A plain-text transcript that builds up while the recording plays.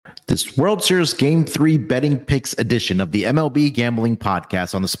This World Series Game 3 betting picks edition of the MLB Gambling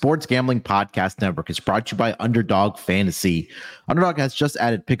Podcast on the Sports Gambling Podcast Network is brought to you by Underdog Fantasy. Underdog has just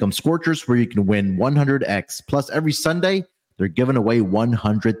added Pick'em Scorchers where you can win 100x. Plus, every Sunday, they're giving away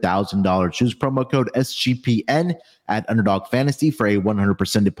 $100,000. Choose promo code SGPN at Underdog Fantasy for a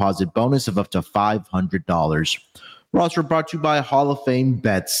 100% deposit bonus of up to $500. We're also brought to you by Hall of Fame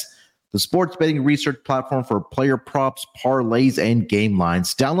Bets, the sports betting research platform for player props, parlays, and game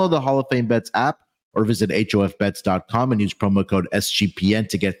lines. Download the Hall of Fame Bets app or visit hofbets.com and use promo code SGPN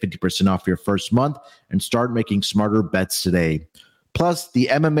to get 50% off your first month and start making smarter bets today. Plus, the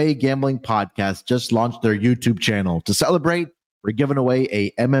MMA Gambling Podcast just launched their YouTube channel. To celebrate, we're giving away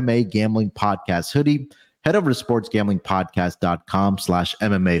a MMA Gambling Podcast hoodie. Head over to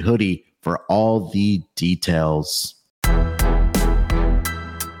sportsgamblingpodcast.com/MMA hoodie for all the details.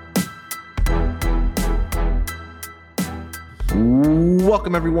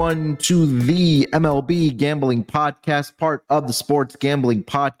 Welcome, everyone, to the MLB Gambling Podcast, part of the Sports Gambling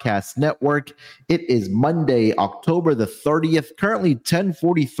Podcast Network. It is Monday, October the 30th, currently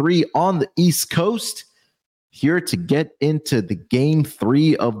 10:43 on the East Coast. Here to get into the Game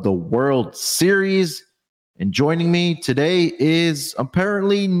 3 of the World Series. And joining me today is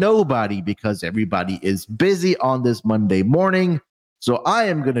apparently nobody because everybody is busy on this Monday morning. So I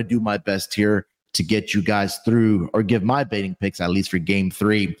am going to do my best here to get you guys through or give my betting picks, at least for Game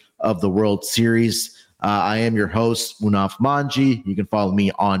 3 of the World Series. I am your host, Munaf Manji. You can follow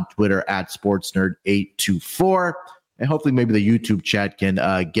me on Twitter at SportsNerd824. And hopefully maybe the YouTube chat can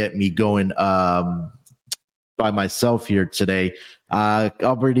get me going by myself here today.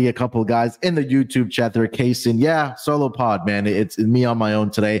 Already a couple of guys in the YouTube chat, they're casing, solo pod, man. It's me on my own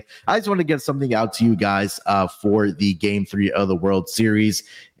today. I just want to get something out to you guys for the Game 3 of the World Series.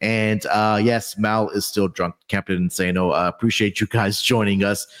 And yes, Mal is still drunk. Captain Insano. Appreciate you guys joining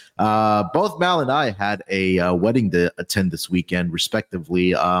us. Both Mal and I had a wedding to attend this weekend,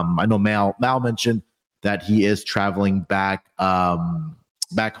 respectively. I know Mal mentioned that he is traveling back home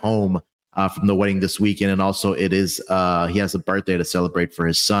from the wedding this weekend, and also it is he has a birthday to celebrate for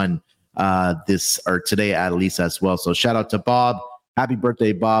his son today at least as well. So shout out to Bob. Happy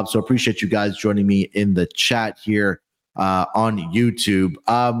birthday, Bob. So appreciate you guys joining me in the chat here on YouTube.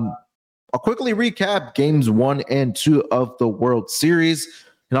 I'll quickly recap games 1 and 2 of the World Series,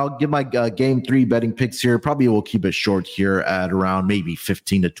 and I'll give my Game 3 betting picks here. Probably we'll keep it short here at around maybe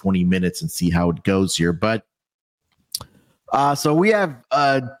 15 to 20 minutes and see how it goes here. But so we have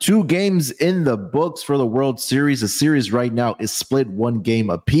 2 games in the books for the World Series. The series right now is split 1 game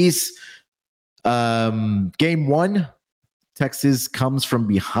apiece. Game 1, Texas comes from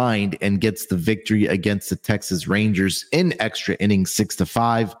behind and gets the victory against the Texas Rangers in extra innings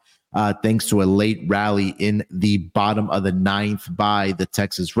 6-5, thanks to a late rally in the bottom of the 9th by the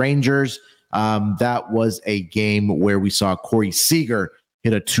Texas Rangers. That was a game where we saw Corey Seager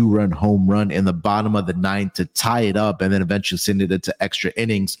hit a 2-run home run in the bottom of the 9th to tie it up, and then eventually send it into extra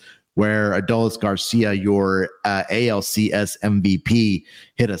innings where Adolis Garcia, your ALCS MVP,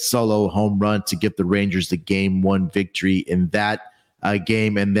 hit a solo home run to give the Rangers the Game 1 victory in that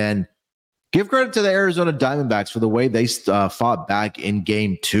game. And then give credit to the Arizona Diamondbacks for the way they fought back in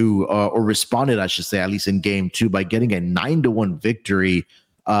Game 2, or responded, I should say, at least in Game 2, by getting a 9-1 victory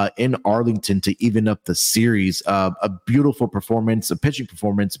in Arlington to even up the series. A beautiful performance, a pitching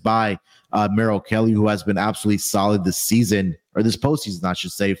performance by Merrill Kelly, who has been absolutely solid this season, or this postseason, I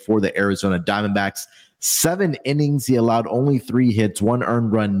should say, for the Arizona Diamondbacks. 7 innings, he allowed only 3 hits, 1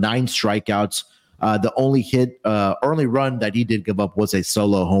 earned run, 9 strikeouts. The only run that he did give up was a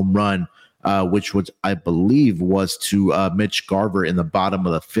solo home run, which I believe was to Mitch Garver in the bottom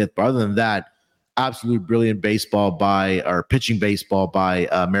of the 5th. But other than that, absolute brilliant pitching baseball by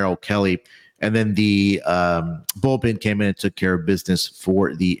Merrill Kelly. And then the bullpen came in and took care of business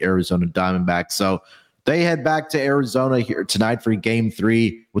for the Arizona Diamondbacks. So they head back to Arizona here tonight for Game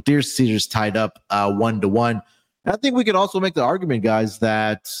 3 with their series tied up 1-1. And I think we could also make the argument, guys,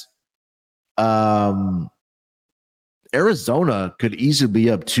 that Arizona could easily be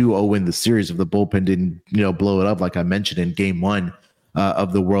up 2-0 in the series if the bullpen didn't, blow it up like I mentioned in Game 1.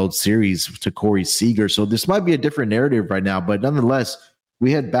 Of the World Series to Corey Seager. So this might be a different narrative right now, but nonetheless,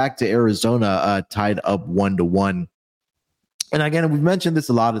 we head back to Arizona tied up 1-1. And again, we've mentioned this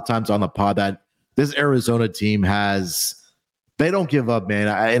a lot of times on the pod that this Arizona team they don't give up, man.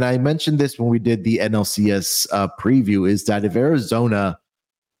 And I mentioned this when we did the NLCS preview, is that if Arizona,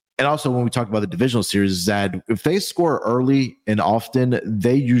 and also when we talk about the divisional series, is that if they score early and often,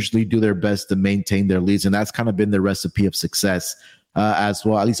 they usually do their best to maintain their leads. And that's kind of been the recipe of success as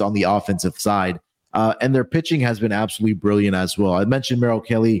well, at least on the offensive side. And their pitching has been absolutely brilliant as well. I mentioned Merrill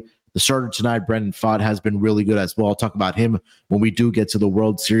Kelly the starter tonight, Brandon Pfaadt, has been really good as well. I'll talk about him when we do get to the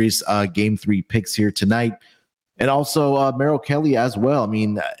World Series Game 3 picks here tonight. And also Merrill Kelly as well. I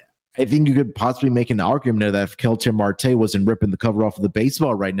mean, I think you could possibly make an argument there that if Ketel Marte wasn't ripping the cover off of the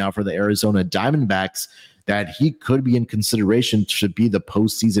baseball right now for the Arizona Diamondbacks, that he could be in consideration to be the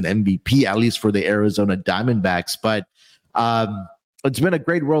postseason MVP, at least for the Arizona Diamondbacks. But it's been a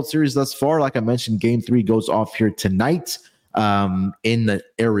great World Series thus far. Like I mentioned, Game 3 goes off here tonight in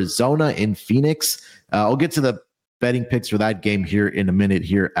Arizona, in Phoenix. I'll get to the betting picks for that game here in a minute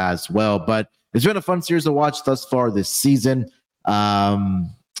here as well. But it's been a fun series to watch thus far this season,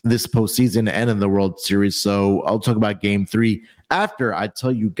 this postseason, and in the World Series. So I'll talk about Game 3 after I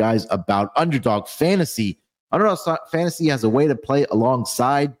tell you guys about Underdog Fantasy. Underdog Fantasy has a way to play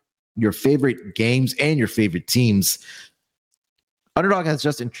alongside your favorite games and your favorite teams. Underdog has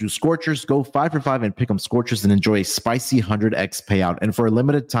just introduced Scorchers. Go 5 for 5 and pick 'em Scorchers and enjoy a spicy 100x payout. And for a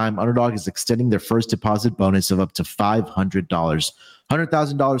limited time, Underdog is extending their first deposit bonus of up to $500.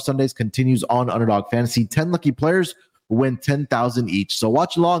 $100,000 Sundays continues on Underdog Fantasy. 10 lucky players will win $10,000 each. So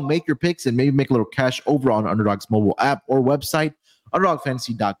watch along, make your picks, and maybe make a little cash over on Underdog's mobile app or website,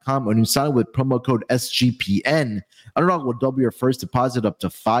 UnderdogFantasy.com. When you sign up with promo code SGPN, Underdog will double your first deposit up to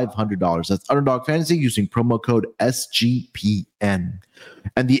 $500. That's Underdog Fantasy using promo code SGPN.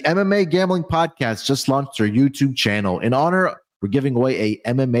 And the MMA Gambling Podcast just launched their YouTube channel. In honor, we're giving away a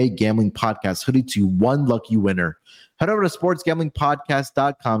MMA Gambling Podcast hoodie to one lucky winner. Head over to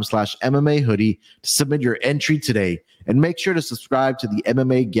sportsgamblingpodcast.com/MMA hoodie to submit your entry today. And make sure to subscribe to the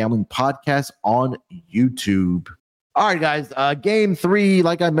MMA Gambling Podcast on YouTube. All right, guys. Game 3,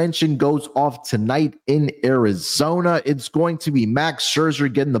 like I mentioned, goes off tonight in Arizona. It's going to be Max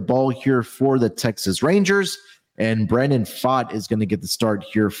Scherzer getting the ball here for the Texas Rangers, and Brandon Pfaadt is going to get the start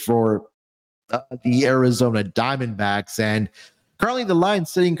here for the Arizona Diamondbacks. And currently, the line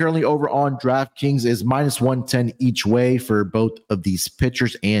sitting over on DraftKings is -110 each way for both of these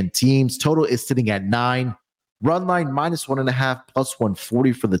pitchers and teams. Total is sitting at 9. Run line -1.5,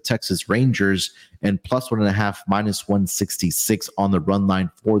 +140 for the Texas Rangers, and +1.5, -166 on the run line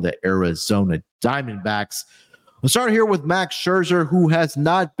for the Arizona Diamondbacks. We'll start here with Max Scherzer, who has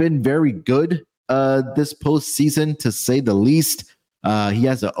not been very good this postseason, to say the least. He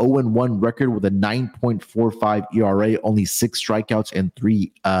has an 0-1 record with a 9.45 ERA, only 6 strikeouts and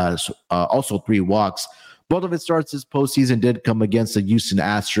 3 walks. Both of his starts this postseason did come against the Houston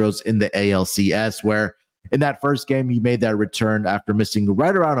Astros in the ALCS, where in that first game, he made that return after missing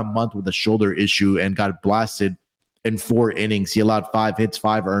right around a month with a shoulder issue and got blasted in 4 innings. He allowed 5 hits,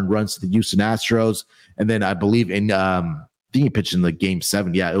 5 earned runs to the Houston Astros. And then I believe I think he pitched in the game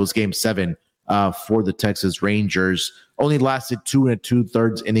 7. Yeah, it was game 7 for the Texas Rangers. Only lasted 2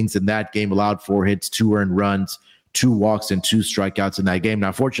 2/3 innings in that game, allowed 4 hits, 2 earned runs, 2 walks, and 2 strikeouts in that game.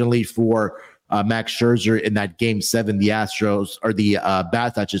 Now, fortunately for Max Scherzer in that game 7, the Astros, or the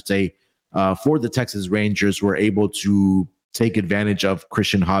bats, I should say, for the Texas Rangers, were able to take advantage of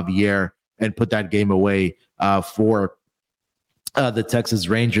Christian Javier and put that game away for the Texas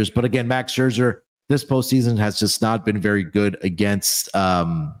Rangers. But again, Max Scherzer this postseason has just not been very good against,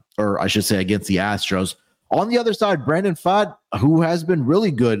 or I should say against the Astros. On the other side, Brandon Pfaadt, who has been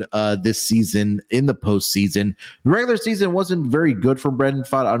really good this season in the postseason. The regular season wasn't very good for Brandon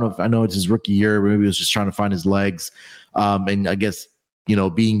Pfaadt. I know it's his rookie year. Maybe he was just trying to find his legs. And I guess,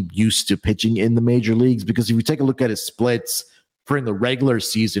 being used to pitching in the major leagues, because if you take a look at his splits during the regular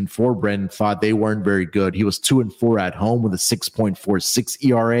season for Brandon Pfaadt, they weren't very good. He was 2-4 at home with a 6.46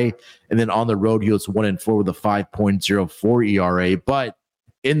 ERA. And then on the road, he was 1-4 with a 5.04 ERA. But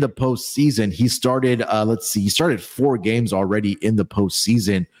in the postseason, he started, he started 4 games already in the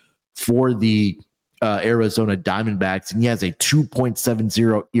postseason for the Arizona Diamondbacks, and he has a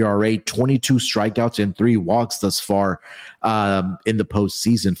 2.70 ERA, 22 strikeouts and 3 walks thus far in the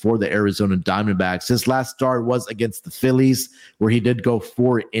postseason for the Arizona Diamondbacks. His last start was against the Phillies, where he did go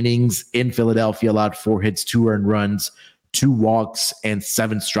 4 innings in Philadelphia, allowed 4 hits, 2 earned runs, 2 walks, and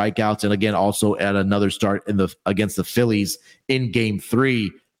 7 strikeouts. And again, also at another start against the Phillies in game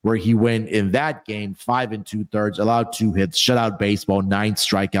 3, where he went in that game 5 2/3, allowed 2 hits, shutout baseball, 9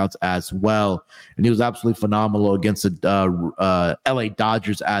 strikeouts as well. And he was absolutely phenomenal against the LA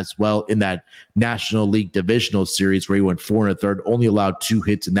Dodgers as well in that National League Divisional Series, where he went 4 1/3, only allowed 2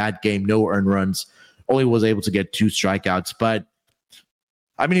 hits in that game, no earned runs, only was able to get 2 strikeouts. But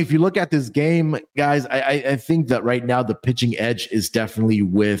I mean, if you look at this game, guys, I think that right now the pitching edge is definitely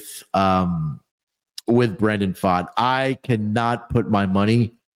with Brandon Pfaadt. I cannot put my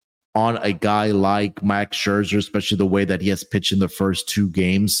money on a guy like Max Scherzer, especially the way that he has pitched in the first 2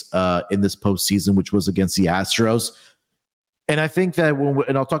 games in this postseason, which was against the Astros. And I think that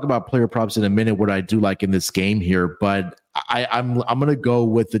and I'll talk about player props in a minute, what I do like in this game here, but I'm going to go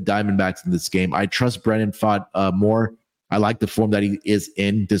with the Diamondbacks in this game. I trust Brandon Pfaadt more. I like the form that he is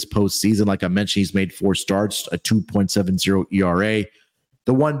in this postseason. Like I mentioned, he's made 4 starts, a 2.70 ERA.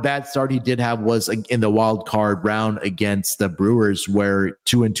 The one bad start he did have was in the wild card round against the Brewers, where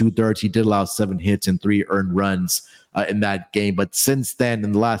 2 2/3 he did allow 7 hits and 3 earned runs in that game. But since then,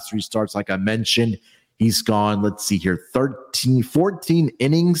 in the last 3 starts, like I mentioned, he's gone, let's see here, 14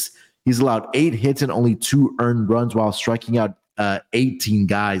 innings. He's allowed 8 hits and only 2 earned runs while striking out 18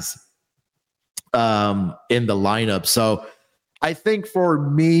 guys in the lineup. So I think for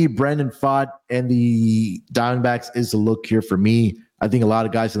me, Brandon Pfaadt and the Diamondbacks is a look here for me. I think a lot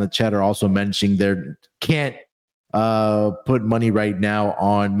of guys in the chat are also mentioning they can't put money right now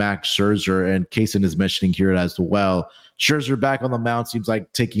on Max Scherzer, and Kaysen is mentioning here as well. Scherzer back on the mound seems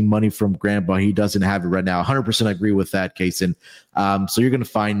like taking money from Grant, but he doesn't have it right now. 100% agree with that, Kaysen. So you're going to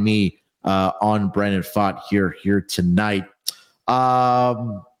find me on Brandon Pfaadt here tonight.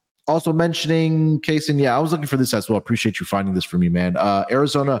 Also mentioning Kaysen, yeah, I was looking for this as well. Appreciate you finding this for me, man.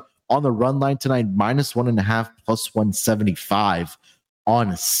 Arizona on the run line tonight, -1.5, +175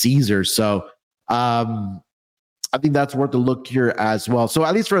 on Caesar. So I think that's worth a look here as well. So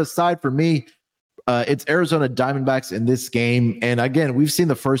at least for a side for me, it's Arizona Diamondbacks in this game. And again, we've seen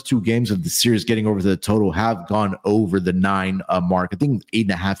the first 2 games of the series getting over the total have gone over the 9 mark. I think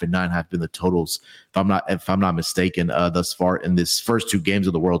 8.5 and 9 have been the totals, if I'm not mistaken, thus far in this first 2 games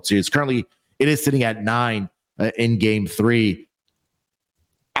of the World Series. Currently, it is sitting at 9 in Game 3.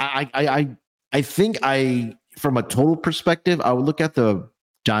 I think from a total perspective, I would look at the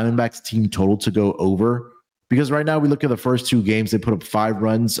Diamondbacks team total to go over. Because right now we look at the first 2 games, they put up 5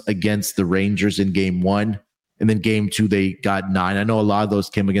 runs against the Rangers in Game 1. And then Game 2, they got 9. I know a lot of those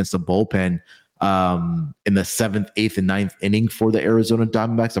came against the bullpen in the 7th, 8th, and 9th inning for the Arizona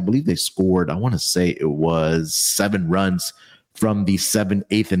Diamondbacks. I believe they scored, I want to say it was 7 runs from the 7th,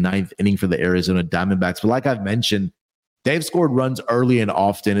 8th, and 9th inning for the Arizona Diamondbacks. But like I've mentioned, they've scored runs early and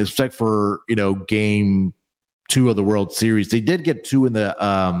often. It's like for, Game 2 of the World Series. They did get 2 in the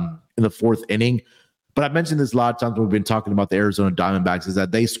 4th inning. But I've mentioned this a lot of times when we've been talking about the Arizona Diamondbacks, is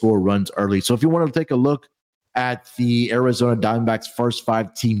that they score runs early. So if you want to take a look at the Arizona Diamondbacks first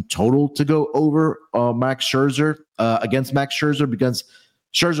 5 team total to go over Max Scherzer against Max Scherzer, because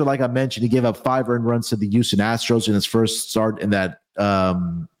Scherzer, like I mentioned, he gave up 5 earned runs to the Houston Astros in his first start in that, I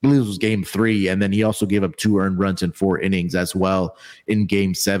believe it was Game 3. And then he also gave up 2 earned runs in 4 innings as well in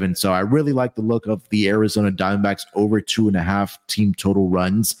Game 7. So I really like the look of the Arizona Diamondbacks over 2.5 team total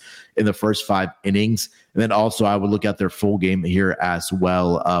runs in the first 5 innings. And then also I would look at their full game here as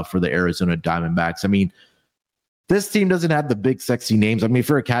well for the Arizona Diamondbacks. I mean, this team doesn't have the big, sexy names. I mean,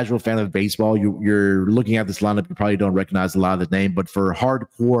 for a casual fan of baseball, you're looking at this lineup, you probably don't recognize a lot of the name. But for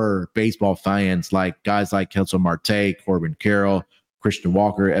hardcore baseball fans, like guys like Kelso Marte, Corbin Carroll, Christian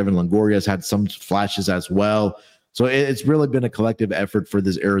Walker, Evan Longoria has had some flashes as well. So it's really been a collective effort for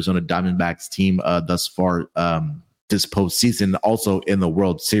this Arizona Diamondbacks team thus far this postseason, also in the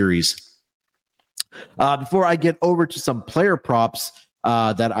World Series. Before I get over to some player props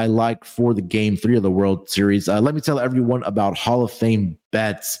that I like for the Game 3 of the World Series, let me tell everyone about Hall of Fame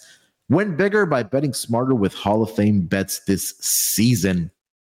bets. Win bigger by betting smarter with Hall of Fame bets this season.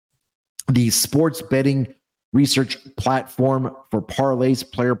 The sports betting research platform for parlays,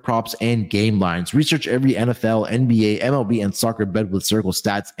 player props, and game lines. Research every NFL, NBA, MLB, and soccer bet with Circle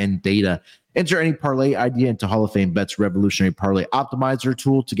stats and data. Enter any parlay idea into Hall of Fame Bet's revolutionary parlay optimizer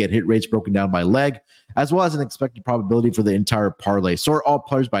tool to get hit rates broken down by leg, as well as an expected probability for the entire parlay. Sort all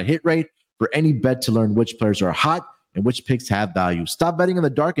players by hit rate for any bet to learn which players are hot and which picks have value. Stop betting in the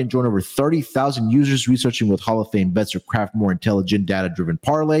dark and join over 30,000 users researching with Hall of Fame Bets to craft more intelligent, data-driven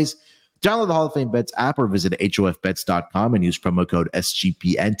parlays. Download the Hall of Fame Bets app or visit hofbets.com and use promo code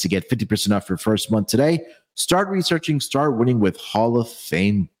SGPN to get 50% off your first month today. Start researching, start winning with Hall of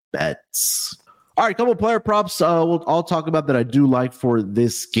Fame Bets. All right, couple player props I'll talk about that I do like for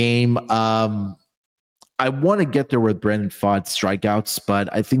this game. I want to get there with Brandon Pfaadt's strikeouts, but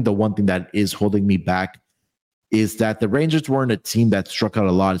I think the one thing that is holding me back is that the Rangers weren't a team that struck out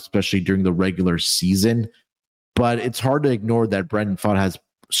a lot, especially during the regular season. But it's hard to ignore that Brandon Pfaadt has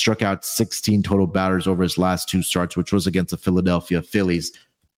struck out 16 total batters over his last 2 starts, which was against the Philadelphia Phillies.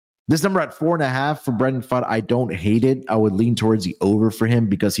 This number at 4.5 for Brandon Pfaadt, I don't hate it. I would lean towards the over for him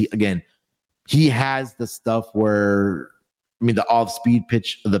because he has the stuff where, the off-speed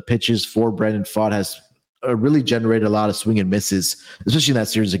pitches for Brandon Pfaadt has really generated a lot of swing and misses, especially in that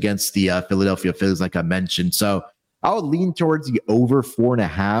series against the Philadelphia Phillies, like I mentioned. So I would lean towards the over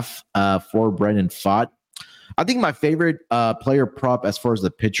 4.5 for Brandon Pfaadt. I think my favorite player prop as far as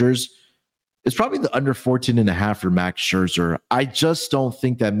the pitchers is probably the under 14.5 for Max Scherzer. I just don't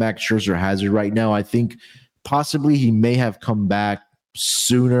think that Max Scherzer has it right now. I think possibly he may have come back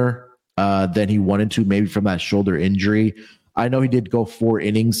sooner than he wanted to, maybe from that shoulder injury. I know he did go 4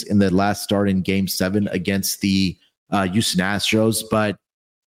 innings in the last start in Game 7 against the Houston Astros, but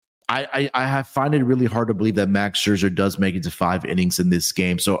I find it really hard to believe that Max Scherzer does make it to 5 innings in this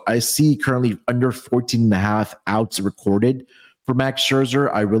game. So I see currently under 14.5 outs recorded for Max Scherzer.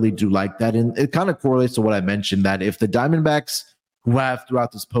 I really do like that. And it kind of correlates to what I mentioned, that if the Diamondbacks, who have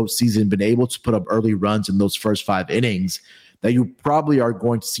throughout this postseason been able to put up early runs in those first 5 innings, that you probably are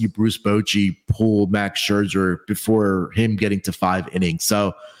going to see Bruce Bochy pull Max Scherzer before him getting to 5 innings.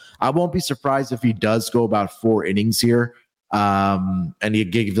 So I won't be surprised if he does go about 4 innings here. And he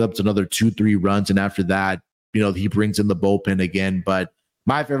gives up to another 2-3 runs. And after that, he brings in the bullpen again. But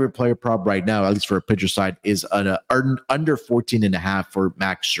my favorite player prop right now, at least for a pitcher side, is under 14.5 for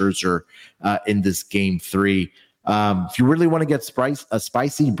Max Scherzer in this Game 3. If you really want to get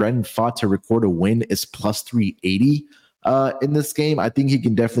spicy, Brendan Pfaadt to record a win is plus 380 in this game. I think he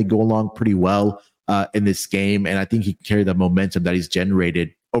can definitely go along pretty well in this game. And I think he can carry the momentum that he's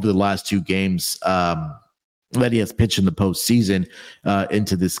generated over the last 2 games that he has pitched in the postseason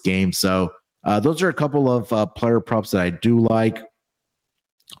into this game. So those are a couple of player props that I do like.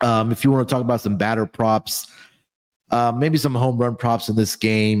 If you want to talk about some batter props, maybe some home run props in this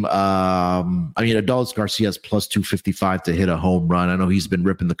game. Adolis Garcia's plus 255 to hit a home run. I know he's been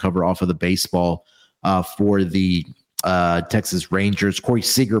ripping the cover off of the baseball for the Texas Rangers. Corey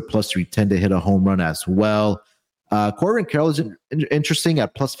Seager plus 310 to hit a home run as well. Corbin Carroll is interesting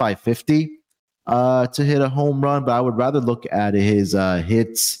at plus 550 to hit a home run, but I would rather look at his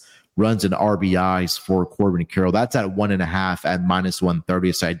hits, runs, and RBIs for Corbin Carroll. That's at 1.5 at minus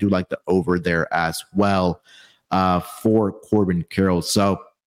 130. So I do like the over there as well for Corbin Carroll. So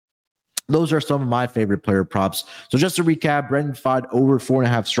those are some of my favorite player props. So just to recap, Brendan Pfaadt over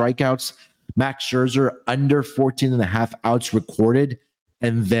 4.5 strikeouts, Max Scherzer under 14.5 outs recorded,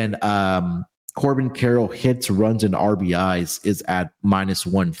 and then Corbin Carroll hits, runs, and RBIs is at minus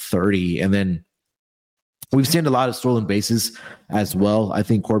 130. And then we've seen a lot of stolen bases as well. I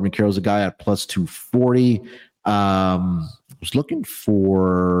think Corbin Carroll's a guy at plus 240. I was looking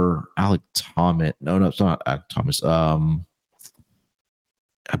for Alec Thomas. No, it's not Alec Thomas. I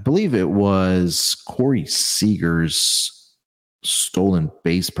believe it was Corey Seager's stolen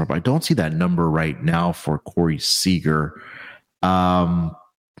base prop. I don't see that number right now for Corey Seager.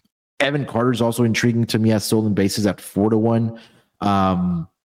 Evan Carter's also intriguing to me at stolen bases at 4-1.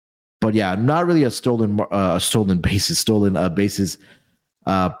 But yeah, not really a stolen bases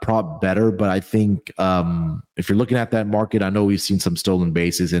prop better. But I think if you're looking at that market, I know we've seen some stolen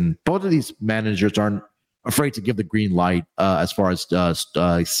bases, and both of these managers aren't afraid to give the green light as far as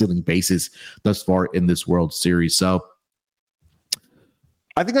stealing bases thus far in this World Series. So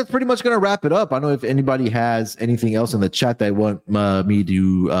I think that's pretty much going to wrap it up. I don't know if anybody has anything else in the chat they want me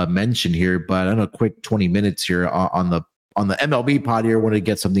to mention here, but I know a quick 20 minutes here on the MLB pod here. I want to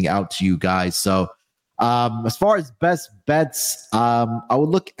get something out to you guys. So as far as best bets, I would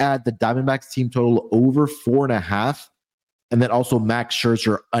look at the Diamondbacks team total over 4.5, and then also Max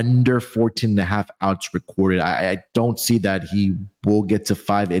Scherzer under 14.5 outs recorded. I don't see that he will get to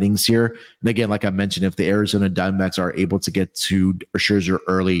 5 innings here. And again, like I mentioned, if the Arizona Diamondbacks are able to get to Scherzer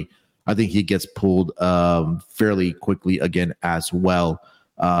early, I think he gets pulled fairly quickly again as well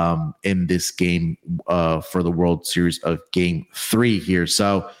in this game for the World Series of Game 3 here.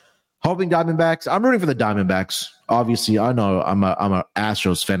 So hoping Diamondbacks. I'm rooting for the Diamondbacks. Obviously, I know I'm a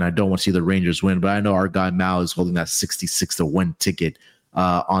Astros fan. I don't want to see the Rangers win, but I know our guy Mal is holding that 66-1 ticket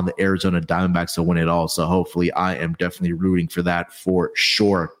on the Arizona Diamondbacks to win it all. So hopefully I am definitely rooting for that for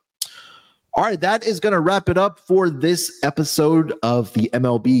sure. All right, that is going to wrap it up for this episode of the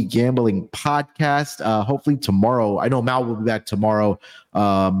MLB Gambling Podcast. Hopefully tomorrow, I know Mal will be back tomorrow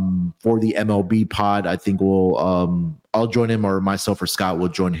for the MLB pod. I think I'll join him, or myself or Scott will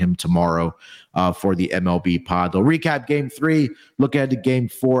join him tomorrow for the MLB pod. They'll recap Game 3, look ahead to Game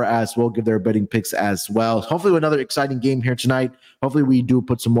 4 as well, give their betting picks as well. Hopefully another exciting game here tonight. Hopefully we do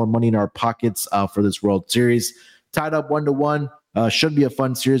put some more money in our pockets for this World Series. Tied up 1-1. Should be a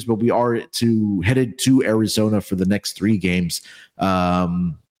fun series, but we are headed to Arizona for the next 3 games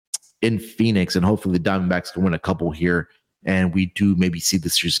in Phoenix, and hopefully the Diamondbacks can win a couple here, and we do maybe see the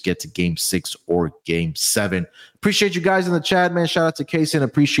series get to Game 6 or Game 7. Appreciate you guys in the chat, man. Shout out to Kaysen.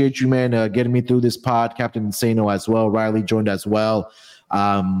 Appreciate you, man, getting me through this pod. Captain Insano as well. Riley joined as well.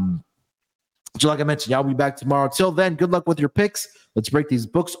 So like I mentioned, I'll be back tomorrow. Till then, good luck with your picks. Let's break these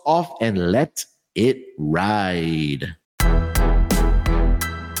books off and let it ride.